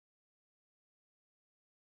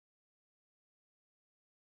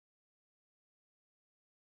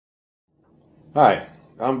Hi,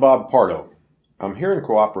 I'm Bob Pardo. I'm here in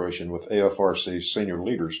cooperation with AFRC senior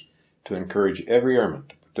leaders to encourage every airman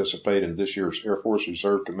to participate in this year's Air Force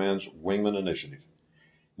Reserve Command's Wingman Initiative.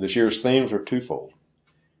 This year's themes are twofold.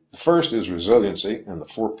 The first is resiliency and the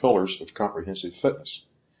 4 pillars of comprehensive fitness: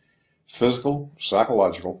 physical,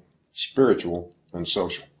 psychological, spiritual, and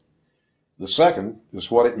social. The second is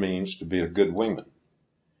what it means to be a good wingman.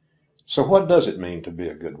 So what does it mean to be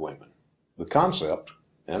a good wingman? The concept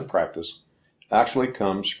and practice actually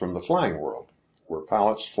comes from the flying world, where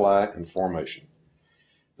pilots fly in formation.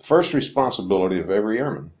 The first responsibility of every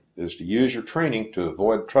airman is to use your training to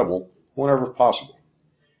avoid trouble whenever possible.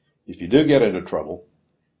 If you do get into trouble,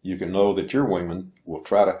 you can know that your wingman will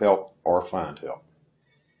try to help or find help.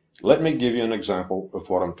 Let me give you an example of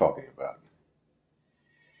what I'm talking about.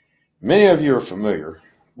 Many of you are familiar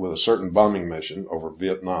with a certain bombing mission over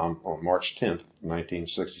Vietnam on March 10,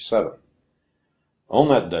 1967. On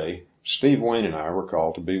that day, Steve Wayne and I were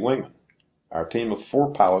called to be wingmen. Our team of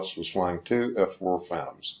 4 pilots was flying 2 F-4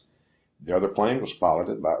 Phantoms. The other plane was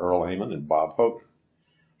piloted by Earl Amon and Bob Houghton.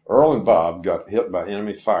 Earl and Bob got hit by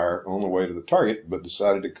enemy fire on the way to the target, but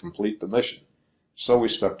decided to complete the mission, so we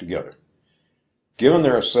stuck together. Given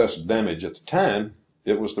their assessed damage at the time,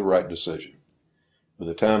 it was the right decision. By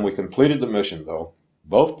the time we completed the mission, though,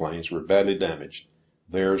 both planes were badly damaged,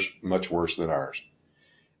 theirs much worse than ours.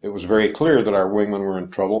 It was very clear that our wingmen were in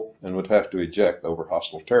trouble and would have to eject over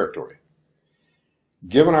hostile territory.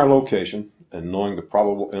 Given our location and knowing the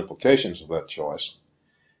probable implications of that choice,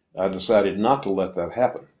 I decided not to let that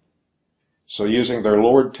happen. So using their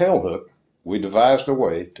lowered tailhook, we devised a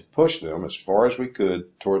way to push them as far as we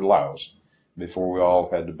could toward Laos before we all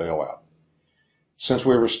had to bail out. Since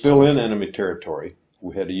we were still in enemy territory,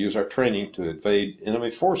 we had to use our training to evade enemy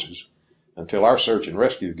forces until our search and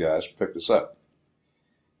rescue guys picked us up.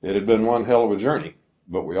 It had been one hell of a journey,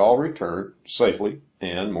 but we all returned safely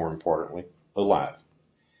and, more importantly, alive.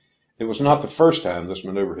 It was not the first time this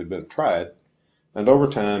maneuver had been tried, and over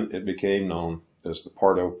time it became known as the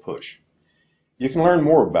Pardo Push. You can learn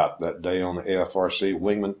more about that day on the AFRC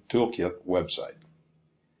Wingman Toolkit website.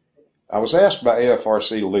 I was asked by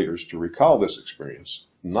AFRC leaders to recall this experience,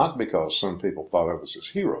 not because some people thought of us as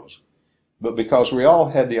heroes, but because we all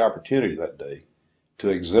had the opportunity that day to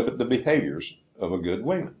exhibit the behaviors of a good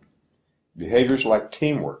wingman. Behaviors like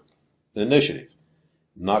teamwork, initiative,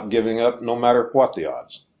 not giving up no matter what the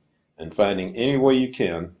odds, and finding any way you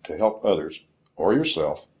can to help others or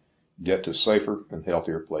yourself get to safer and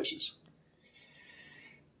healthier places.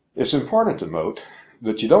 It's important to note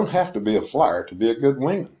that you don't have to be a flyer to be a good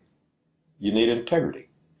wingman. You need integrity.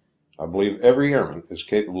 I believe every airman is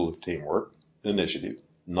capable of teamwork, initiative,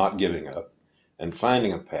 not giving up, and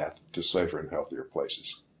finding a path to safer and healthier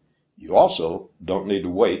places. You also don't need to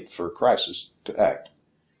wait for a crisis to act.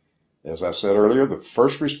 As I said earlier, the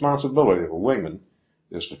first responsibility of a wingman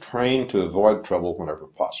is to train to avoid trouble whenever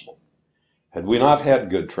possible. Had we not had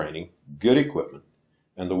good training, good equipment,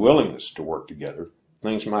 and the willingness to work together,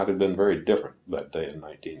 things might have been very different that day in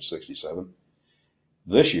 1967.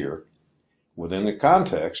 This year, within the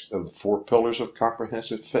context of the 4 pillars of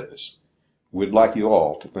comprehensive fitness, we'd like you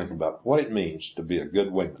all to think about what it means to be a good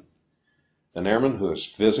wingman. An airman who is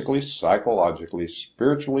physically, psychologically,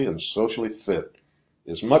 spiritually, and socially fit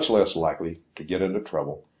is much less likely to get into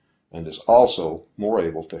trouble and is also more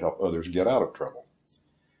able to help others get out of trouble.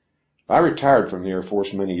 I retired from the Air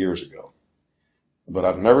Force many years ago, but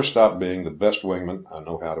I've never stopped being the best wingman I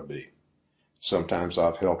know how to be. Sometimes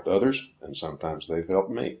I've helped others, and sometimes they've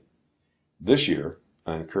helped me. This year,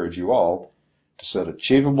 I encourage you all to set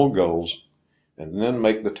achievable goals and then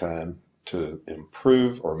make the time to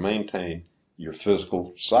improve or maintain your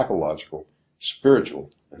physical, psychological,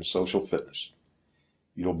 spiritual, and social fitness.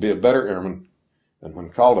 You'll be a better airman, and when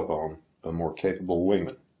called upon, a more capable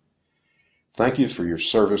wingman. Thank you for your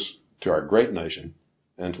service to our great nation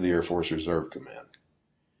and to the Air Force Reserve Command.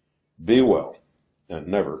 Be well, and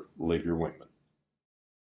never leave your wingman.